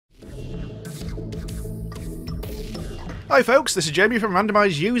Hi folks, this is Jamie from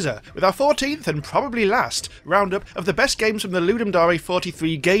Randomise User, with our 14th and probably last roundup of the best games from the Ludum Dare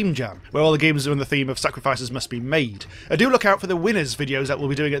 43 Game Jam, where all the games are on the theme of sacrifices must be made. Do look out for the winners videos that we'll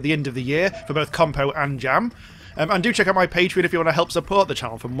be doing at the end of the year for both compo and jam. And do check out my Patreon if you want to help support the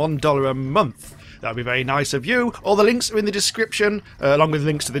channel from $1 a month. That would be very nice of you. All the links are in the description, along with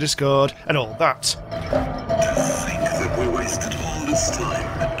links to the Discord and all that. To think that we wasted all this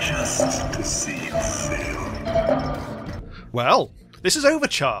time just to see you fail. Well, this is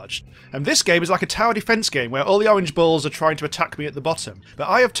Overcharge, and this game is like a tower defense game where all the orange balls are trying to attack me at the bottom, but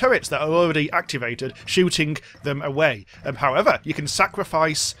I have turrets that are already activated, shooting them away. However, you can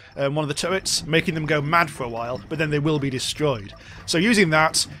sacrifice one of the turrets, making them go mad for a while, but then they will be destroyed. So using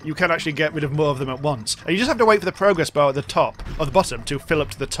that, you can actually get rid of more of them at once. And you just have to wait for the progress bar at the top, or the bottom, to fill up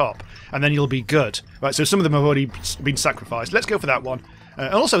to the top, and then you'll be good. Right, so some of them have already been sacrificed. Let's go for that one.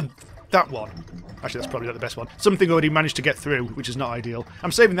 And also that one. Actually, that's probably not the best one. Something already managed to get through, which is not ideal.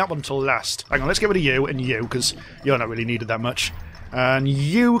 I'm saving that one until last. Hang on, let's get rid of you and you, because you're not really needed that much. And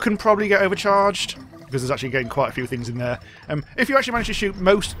you can probably get overcharged, because there's actually getting quite a few things in there. If you actually manage to shoot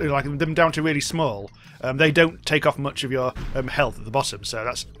most, like them down to really small, they don't take off much of your health at the bottom, so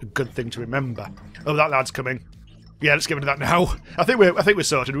that's a good thing to remember. Oh, that lad's coming. Yeah, let's get rid of that now. I think we're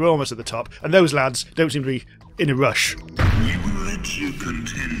sorted. We're almost at the top, and those lads don't seem to be in a rush. We will let you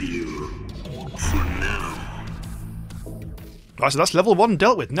continue. For now. Right, so that's level 1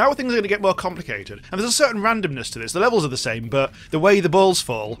 dealt with. Now things are going to get more complicated. And there's a certain randomness to this. The levels are the same, but the way the balls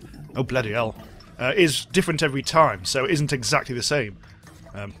fall, oh bloody hell, is different every time, so it isn't exactly the same.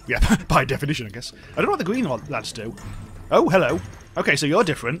 Yeah, by definition, I guess. I don't know what the green lads do. Oh, hello. Okay, so you're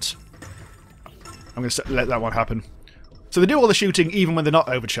different. I'm going to let that one happen. So they do all the shooting even when they're not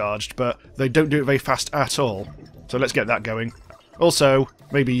overcharged, but they don't do it very fast at all. So let's get that going. Also,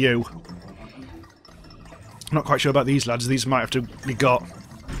 maybe you. I'm not quite sure about these lads. These might have to be got.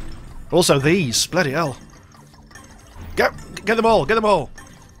 Also these. Bloody hell. Get them all. Get them all.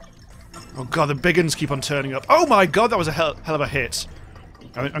 Oh god, the big uns keep on turning up. Oh my god, that was a hell of a hit.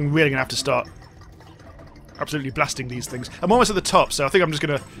 I'm really going to have to start absolutely blasting these things. I'm almost at the top, so I think I'm just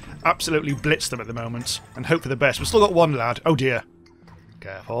going to absolutely blitz them at the moment and hope for the best. We've still got one lad. Oh dear.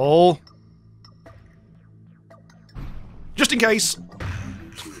 Careful. Just in case.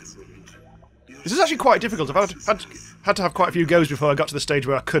 This is actually quite difficult. I've had to have quite a few goes before I got to the stage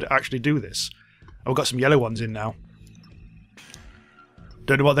where I could actually do this. Oh, we've got some yellow ones in now.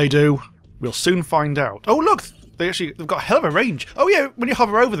 Don't know what they do. We'll soon find out. Oh look! They've got a hell of a range. Oh yeah, when you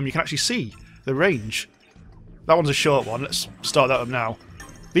hover over them you can actually see the range. That one's a short one. Let's start that up now.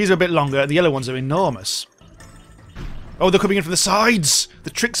 These are a bit longer, and the yellow ones are enormous. Oh, they're coming in from the sides!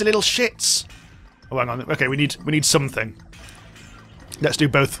 The tricksy little shits! Oh, hang on. Okay, we need something. Let's do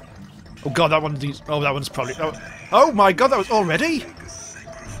both. Oh god, that one's probably... Oh my god, that was already?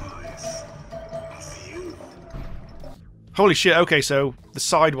 Holy shit, okay, so the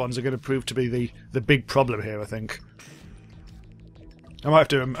side ones are going to prove to be the big problem here, I think. I might have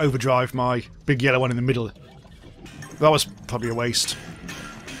to overdrive my big yellow one in the middle. That was probably a waste.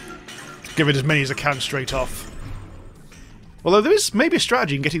 Give it as many as I can straight off. Although there is maybe a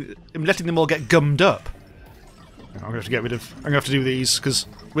strategy in letting them all get gummed up. I'm going to have to get rid of... I'm going to have to do these, because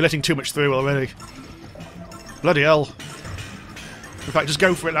we're letting too much through already. Bloody hell. In fact, just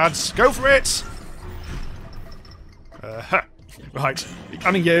go for it, lads. Go for it! Right.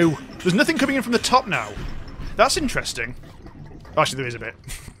 And you. There's nothing coming in from the top now. That's interesting. Actually, there is a bit.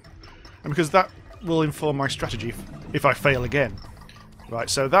 And because that will inform my strategy if I fail again. Right,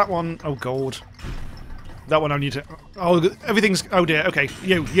 so that one... Oh, gold. That one I need to... Oh, everything's... Oh, dear. Okay,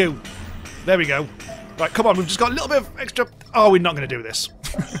 you. There we go. Right, come on, we've just got a little bit of extra... Oh, we're not going to do this.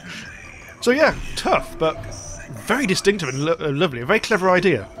 So yeah, tough, but very distinctive and lovely. A very clever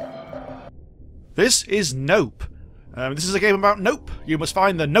idea. This is Nope. This is a game about Nope. You must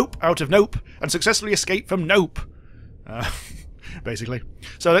find the Nope out of Nope and successfully escape from Nope. Basically.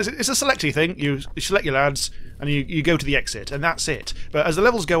 So it's a selecty thing. You select your lads and you go to the exit, and that's it. But as the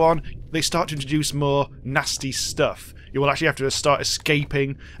levels go on, they start to introduce more nasty stuff. You will actually have to start escaping,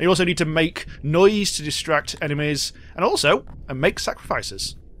 and you also need to make noise to distract enemies, and also make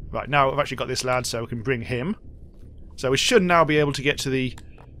sacrifices. Right, now I've actually got this lad, so we can bring him. So we should now be able to get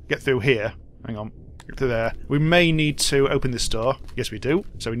through here. Hang on, get through there. We may need to open this door. Yes, we do.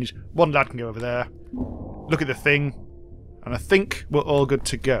 So we need one lad can go over there. Look at the thing, and I think we're all good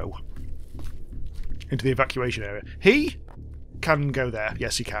to go into the evacuation area. He can go there.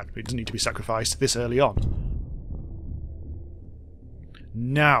 Yes, he can. He doesn't need to be sacrificed this early on.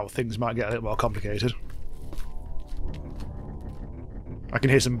 Now things might get a little more complicated. I can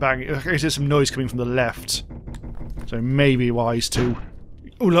hear some bang. I can hear some noise coming from the left. So maybe wise to...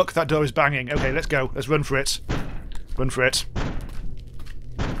 Oh, look, that door is banging. Okay, let's go. Let's run for it. Run for it.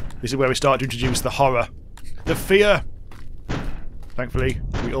 This is where we start to introduce the horror. The fear! Thankfully,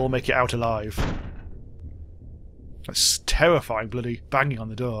 we all make it out alive. That's terrifying, bloody banging on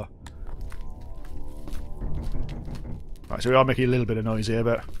the door. Right, so we are making a little bit of noise here,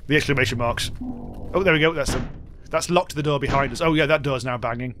 but the exclamation marks. Oh, there we go. That's locked the door behind us. Oh yeah, that door's now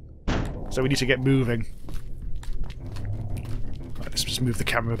banging. So we need to get moving. Right, let's just move the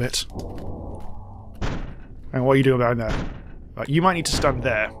camera a bit. And what are you doing behind there? Right, you might need to stand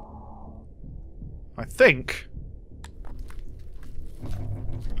there. I think.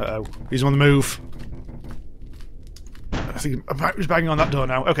 Uh-oh, he's on the move. I think he's banging on that door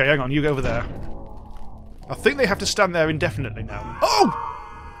now. Okay, hang on, you go over there. I think they have to stand there indefinitely now.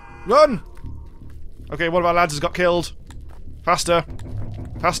 Oh! Run! Okay, one of our lads has got killed. Faster.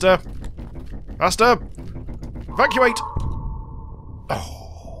 Faster. Faster! Evacuate!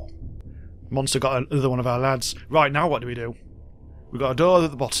 Oh. Monster got another one of our lads. Right, now what do we do? We've got a door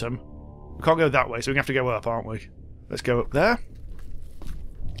at the bottom. We can't go that way, so we have to go up, aren't we? Let's go up there.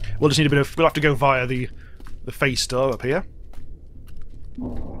 We'll just need a bit of... We'll have to go via the face door up here.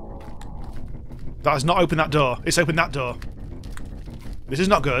 That has not opened that door. It's opened that door. This is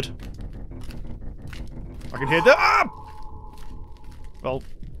not good. I can hear the... Ah! Well...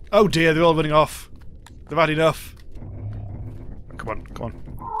 Oh dear, they're all running off. They've had enough. Come on, come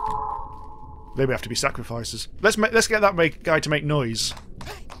on. Maybe have to be sacrifices. Let's get that guy to make noise.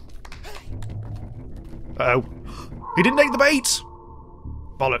 Uh-oh. He didn't take the bait!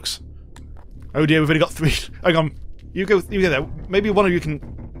 Bollocks. Oh dear, we've only got 3. Hang on. You go there. Maybe one of you can...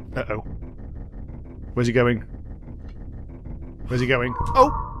 Uh-oh. Where's he going? Where's he going?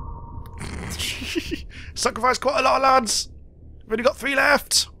 Oh! Sacrificed quite a lot of lads! We've only got 3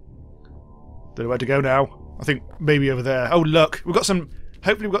 left! Don't know where to go now. I think maybe over there. Oh look! We've got some...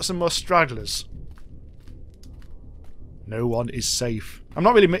 Hopefully we've got some more stragglers. No one is safe. I'm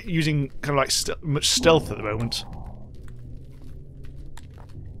not really using kind of like much stealth at the moment.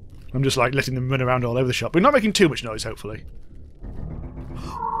 I'm just like letting them run around all over the shop. We're not making too much noise, hopefully.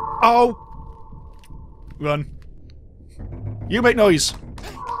 Oh! Run. You make noise!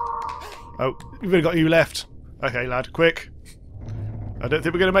 Oh, we've only got you left. Okay, lad, quick. I don't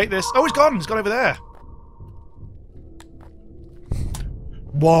think we're going to make this. Oh, he's gone! He's gone over there.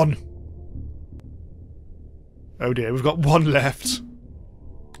 1. Oh dear, we've got 1 left.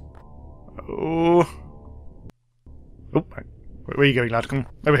 Oh. Oh, where are you going, lad? Come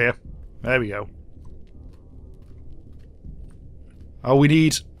over here. There we go. Oh, we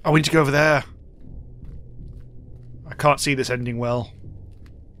need to go over there. I can't see this ending well.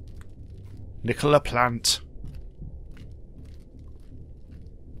 Nicola Plant.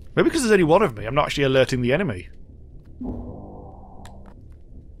 Maybe because there's only 1 of me, I'm not actually alerting the enemy.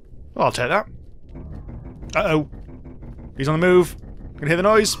 Oh, I'll take that. Uh-oh. He's on the move. Can you hear the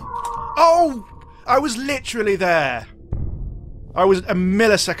noise? Oh! I was literally there. I was a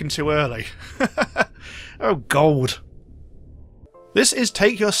millisecond too early. Oh, gold. This is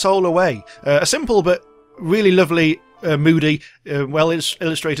Take Your Soul Away. A simple but really lovely, moody,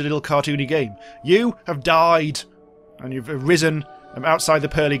 well-illustrated little cartoony game. You have died, and you've risen outside the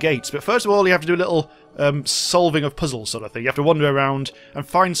pearly gates. But first of all, you have to do a little solving of puzzles sort of thing. You have to wander around and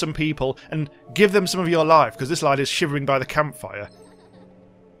find some people and give them some of your life, because this lad is shivering by the campfire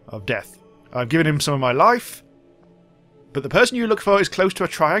of death. I've given him some of my life, but the person you look for is close to a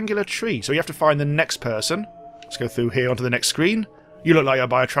triangular tree, so you have to find the next person. Let's go through here onto the next screen. You look like you're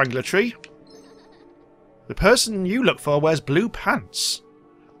by a triangular tree. The person you look for wears blue pants.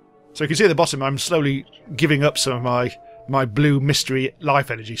 So you can see at the bottom I'm slowly giving up some of my blue mystery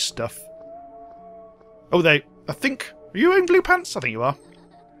life energy stuff. Oh, I think... Are you wearing blue pants? I think you are.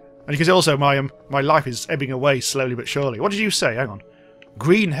 And you can see also my life is ebbing away slowly but surely. What did you say? Hang on.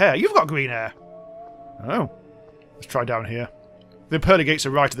 Green hair. You've got green hair. Oh. Let's try down here. The pearly gates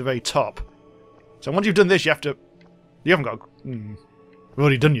are right at the very top. So once you've done this, you have to... You haven't got... We've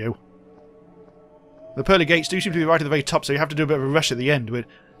already done you. The pearly gates do seem to be right at the very top, so you have to do a bit of a rush at the end. But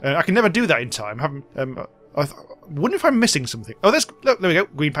I can never do that in time. I wonder if I'm missing something. Oh, look, there we go.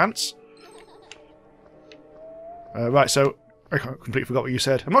 Green pants. Right, so... I completely forgot what you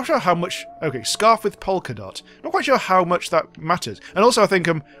said. I'm not sure how much... Okay, scarf with polka dot. I'm not quite sure how much that matters. And also I think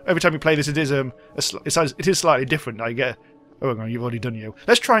every time you play this, it is slightly different. I get... Oh, hang on, you've already done you.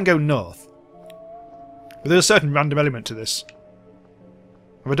 Let's try and go north. But there's a certain random element to this.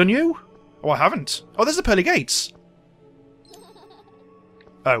 Have I done you? Oh, I haven't. Oh, there's the pearly gates.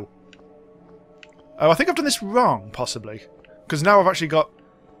 Oh. Oh, I think I've done this wrong, possibly. Because now I've actually got...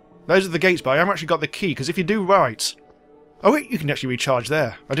 Those are the gates, but I haven't actually got the key, because if you do right... Oh wait, you can actually recharge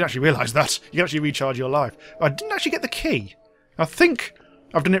there. I didn't actually realise that. You can actually recharge your life. I didn't actually get the key. I think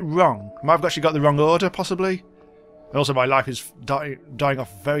I've done it wrong. I might have actually got the wrong order, possibly. And also my life is dying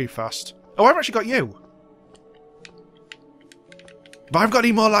off very fast. Oh, I've actually got you. But I haven't got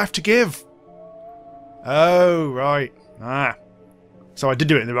any more life to give. Oh, right. Ah. So I did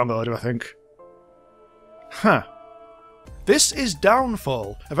do it in the wrong order, I think. Huh. This is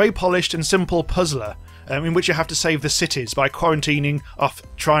Downfall, a very polished and simple puzzler in which you have to save the cities by quarantining off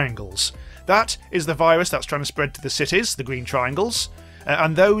triangles. That is the virus that's trying to spread to the cities, the green triangles,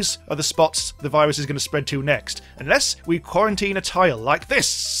 and those are the spots the virus is going to spread to next, unless we quarantine a tile like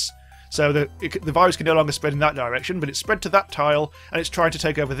this. So the virus can no longer spread in that direction, but it's spread to that tile, and it's trying to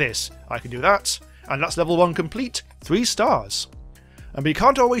take over this. I can do that, and that's level 1 complete, 3 stars. But you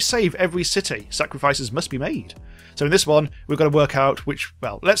can't always save every city, sacrifices must be made. So in this one, we've got to work out which,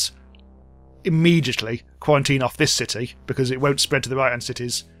 well, let's immediately quarantine off this city, because it won't spread to the right-hand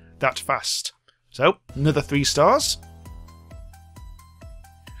cities that fast. So, another 3 stars.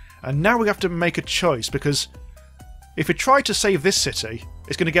 And now we have to make a choice, because if we try to save this city,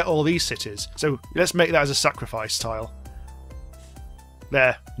 it's going to get all these cities. So let's make that as a sacrifice tile.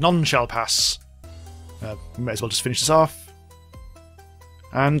 There, none shall pass. We may as well just finish this off.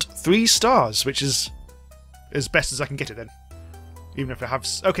 And 3 stars, which is as best as I can get it then. Even if I have...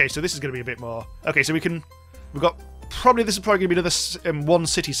 Okay, so this is going to be a bit more... Okay, so we've got... This is probably going to be another 1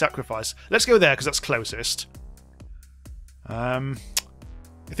 city sacrifice. Let's go there, because that's closest. The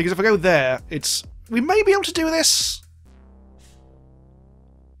thing is, if I go there, it's... We may be able to do this.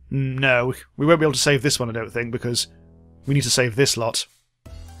 No, we won't be able to save this one, I don't think, because we need to save this lot.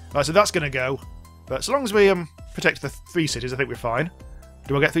 Right, so that's going to go. But so long as we protect the 3 cities, I think we're fine.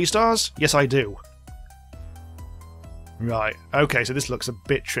 Do I get 3 stars? Yes, I do. Right, okay, so this looks a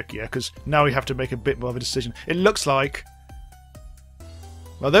bit trickier, because now we have to make a bit more of a decision. It looks like...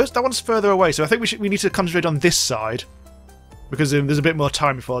 Well, that one's further away, so I think we need to concentrate on this side, because there's a bit more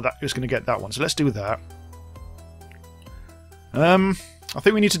time before it's going to get that one. So let's do that. I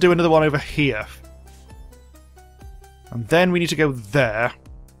think we need to do another one over here. And then we need to go there.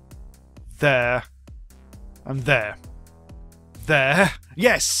 There. And there. There.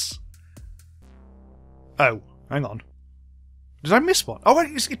 Yes! Oh, hang on. Did I miss one? Oh,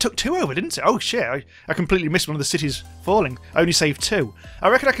 it took 2 over, didn't it? Oh, shit. I completely missed one of the cities falling. I only saved 2. I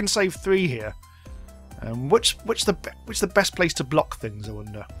reckon I can save 3 here. Which the best place to block things, I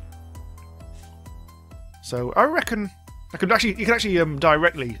wonder? So, I reckon... you can actually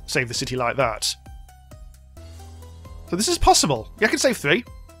directly save the city like that. So this is possible. Yeah, I can save 3.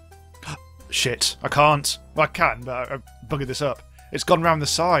 Shit, I can't. Well, I can, but I've buggered this up. It's gone round the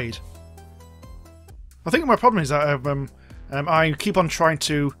side. I think my problem is that I keep on trying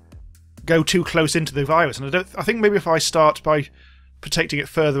to go too close into the virus, and I think maybe if I start by protecting it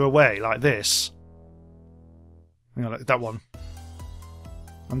further away, like this, you know, like that one,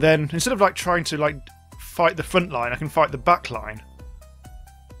 and then instead of like trying to like fight the front line, I can fight the back line.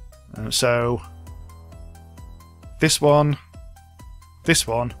 So this one,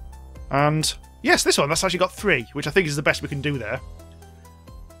 and yes, this one. That's actually got 3, which I think is the best we can do there.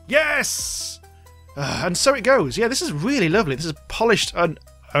 Yes. And so it goes. Yeah, this is really lovely. This is polished and...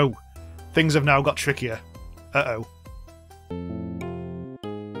 Oh, things have now got trickier. Uh-oh.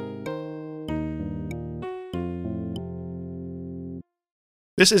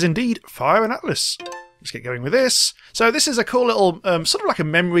 This is indeed Fire and Atlas. Let's get going with this. So this is a cool little, sort of like a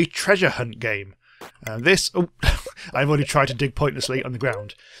memory treasure hunt game. Oh, I've already tried to dig pointlessly on the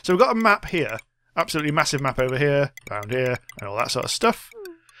ground. So we've got a map here. Absolutely massive map over here, around here, and all that sort of stuff.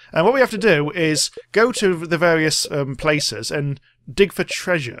 And what we have to do is go to the various places and dig for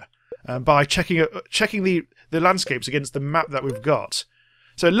treasure by checking the landscapes against the map that we've got.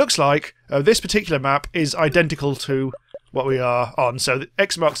 So it looks like this particular map is identical to what we are on. So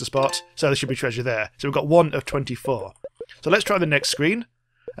X marks the spot, so there should be treasure there. So we've got 1 of 24. So let's try the next screen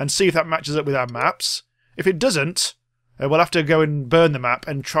and see if that matches up with our maps. If it doesn't, we'll have to go and burn the map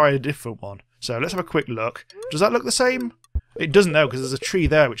and try a different one. So let's have a quick look. Does that look the same? It doesn't know, because there's a tree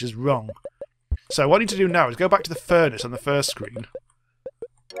there which is wrong. So what I need to do now is go back to the furnace on the first screen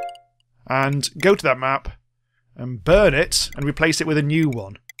and go to that map and burn it and replace it with a new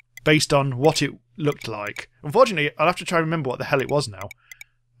one based on what it looked like. Unfortunately, I'll have to try and remember what the hell it was now.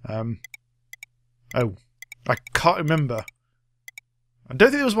 Oh, I can't remember. I don't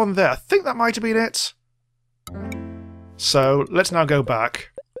think there was one there. I think that might have been it. So let's now go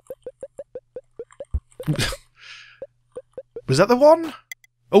back. Was that the one?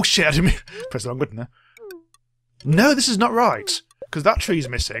 Oh shit, I didn't press the wrong button there. No, this is not right. Because that tree's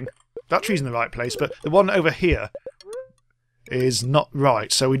missing. That tree's in the right place, but the one over here is not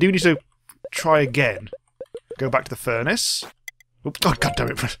right. So we do need to try again. Go back to the furnace. Oops, oh, God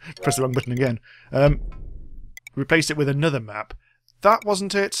damn it, press the wrong button again. Replace it with another map. That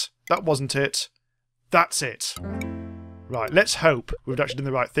wasn't it. That wasn't it. That's it. Right, let's hope we've actually done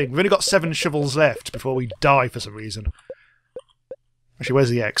the right thing. We've only got 7 shovels left before we die for some reason. Actually, where's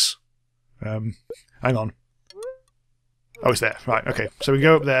the X? Hang on. Oh, it's there. Right, okay. So we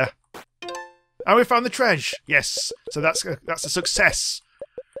go up there. And we found the treasure! Yes! So that's a success!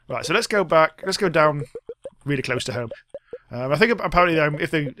 Right, so let's go back. Let's go down really close to home. I think apparently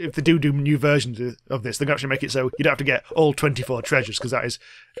if they do new versions this, they're going to actually make it so you don't have to get all 24 treasures, because that is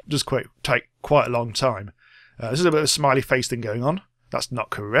just take quite a long time. This is a bit of a smiley face thing going on. That's not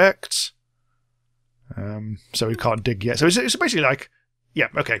correct. So we can't dig yet. So it's basically like... Yeah,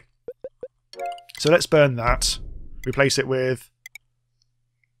 okay. So let's burn that. Replace it with...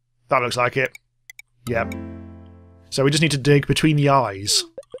 That looks like it. Yep. So we just need to dig between the eyes.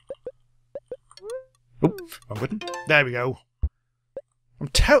 Oop, wrong button. There we go.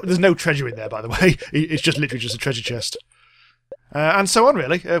 There's no treasure in there, by the way. It's just literally just a treasure chest. And so on,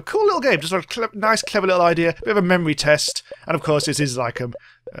 really. A cool little game. Just a nice, clever little idea. Bit of a memory test. And of course, this is like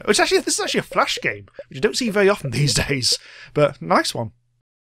this is actually a Flash game, which you don't see very often these days. But nice one.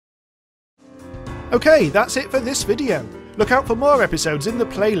 Okay, that's it for this video. Look out for more episodes in the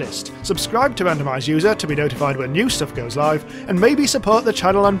playlist, subscribe to Randomise User to be notified when new stuff goes live, and maybe support the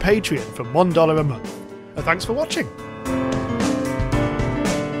channel on Patreon for $1 a month. Thanks for watching.